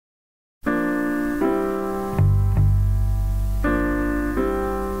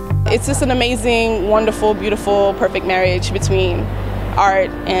It's just an amazing, wonderful, beautiful, perfect marriage between art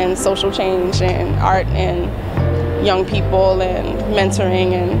and social change, and art and young people, and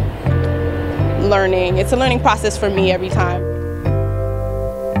mentoring and learning. It's a learning process for me every time.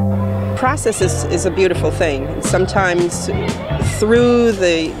 Process is a beautiful thing. Sometimes through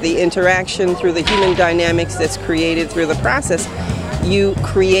the interaction, through the human dynamics that's created through the process, you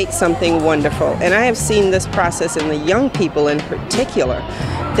create something wonderful. And I have seen this process in the young people in particular.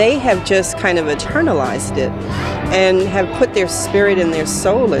 They have just kind of internalized it and have put their spirit and their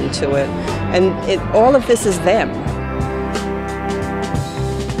soul into it. And all of this is them.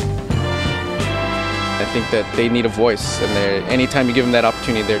 I think that they need a voice, and anytime you give them that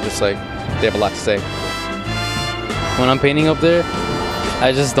opportunity, they're just like, they have a lot to say. When I'm painting up there,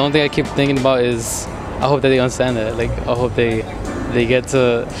 I just don't think I keep thinking about is, I hope that they understand that. Like, I hope they get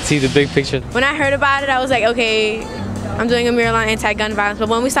to see the big picture. When I heard about it, I was like, okay, I'm doing a mural on anti-gun violence. But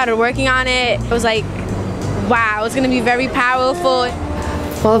when we started working on it, I was like, wow, it's gonna be very powerful.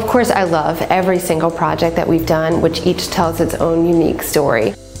 Well, of course, I love every single project that we've done, which each tells its own unique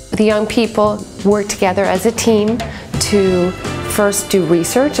story. The young people work together as a team to first do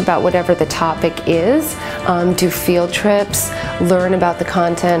research about whatever the topic is, do field trips, learn about the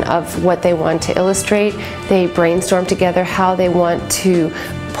content of what they want to illustrate. They brainstorm together how they want to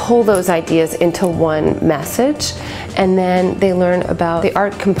pull those ideas into one message, and then they learn about the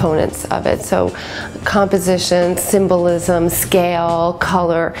art components of it. So composition, symbolism, scale,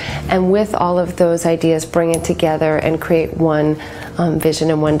 color, and with all of those ideas bring it together and create one vision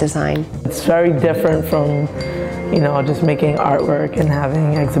and one design. It's very different from, you know, just making artwork and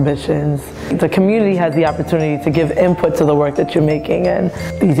having exhibitions. The community has the opportunity to give input to the work that you're making, and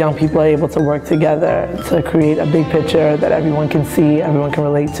these young people are able to work together to create a big picture that everyone can see, everyone can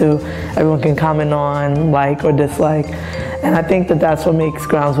relate to, everyone can comment on, like or dislike. And I think that that's what makes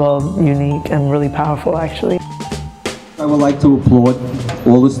Groundswell unique and really powerful, actually. I would like to applaud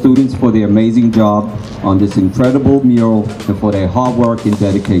all the students for their amazing job on this incredible mural and for their hard work and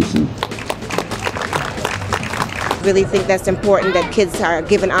dedication. I really think that's important, that kids are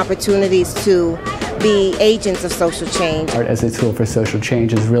given opportunities to be agents of social change. Art as a tool for social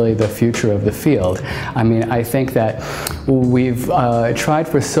change is really the future of the field. I mean, I think that we've tried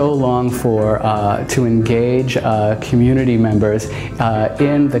for so long to engage community members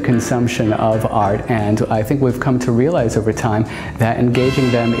in the consumption of art, and I think we've come to realize over time that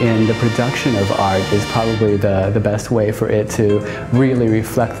engaging them in the production of art is probably the best way for it to really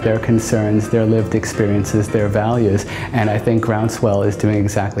reflect their concerns, their lived experiences, their values, and I think Groundswell is doing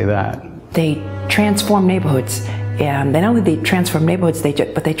exactly that. They transform neighborhoods, and not only they transform neighborhoods,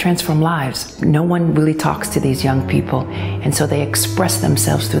 but they transform lives. No one really talks to these young people, and so they express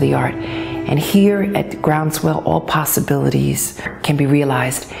themselves through the art. And here at Groundswell, all possibilities can be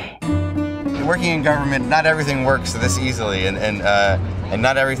realized. Working in government, not everything works this easily, and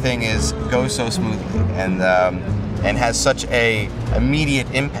not everything goes so smoothly, and has such a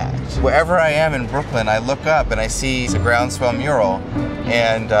immediate impact. Wherever I am in Brooklyn, I look up and I see a Groundswell mural,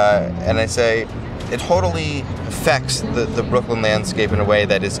 and I say, it totally affects the Brooklyn landscape in a way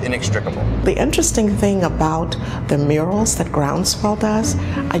that is inextricable. The interesting thing about the murals that Groundswell does,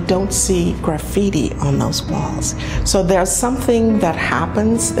 I don't see graffiti on those walls. So there's something that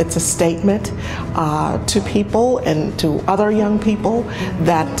happens, it's a statement to people and to other young people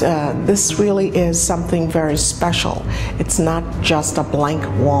that this really is something very special. It's not just a blank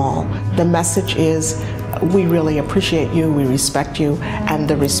wall. The message is, we really appreciate you, we respect you, and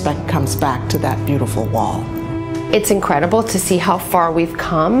the respect comes back to that beautiful wall. It's incredible to see how far we've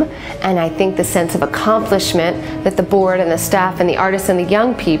come, and I think the sense of accomplishment that the board and the staff and the artists and the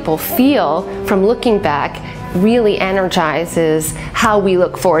young people feel from looking back really energizes how we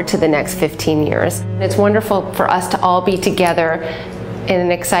look forward to the next 15 years. It's wonderful for us to all be together in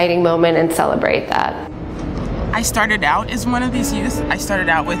an exciting moment and celebrate that. I started out as one of these youth. I started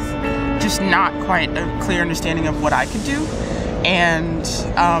out with just not quite a clear understanding of what I could do, and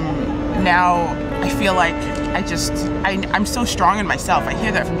now I feel like I'm so strong in myself. I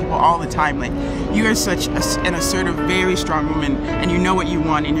hear that from people all the time, like, you are such an assertive, very strong woman, and you know what you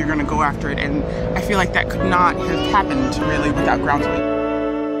want and you're going to go after it, and I feel like that could not have happened really without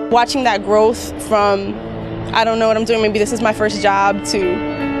Groundswell. Watching that growth from, I don't know what I'm doing, maybe this is my first job,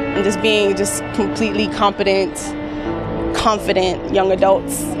 to just being just completely competent, confident young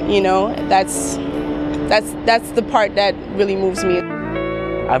adults, you know, that's the part that really moves me.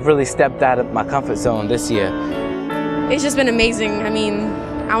 I've really stepped out of my comfort zone this year. It's just been amazing. I mean,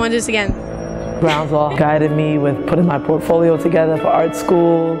 I want to do this again. Groundswell guided me with putting my portfolio together for art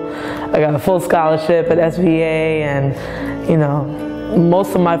school. I got a full scholarship at SVA, and, you know,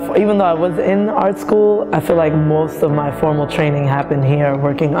 most of my, even though I was in art school, I feel like most of my formal training happened here,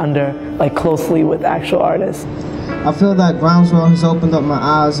 working under, like closely with actual artists. I feel that Groundswell has opened up my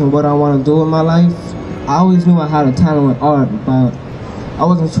eyes on what I want to do in my life. I always knew I had a talent with art, but I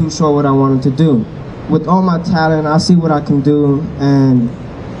wasn't too sure what I wanted to do. With all my talent, I see what I can do, and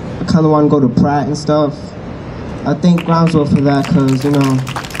I kind of want to go to Pratt and stuff. I thank Groundswell for that, because, you know,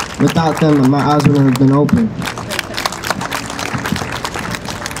 without them, my eyes wouldn't have been open.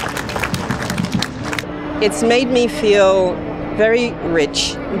 It's made me feel very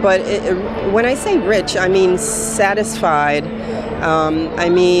rich, but when I say rich, I mean satisfied. I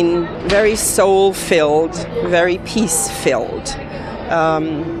mean very soul-filled, very peace-filled.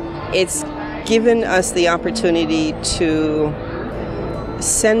 It's given us the opportunity to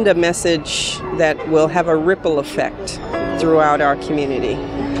send a message that will have a ripple effect throughout our community,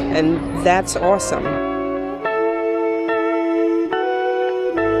 and that's awesome.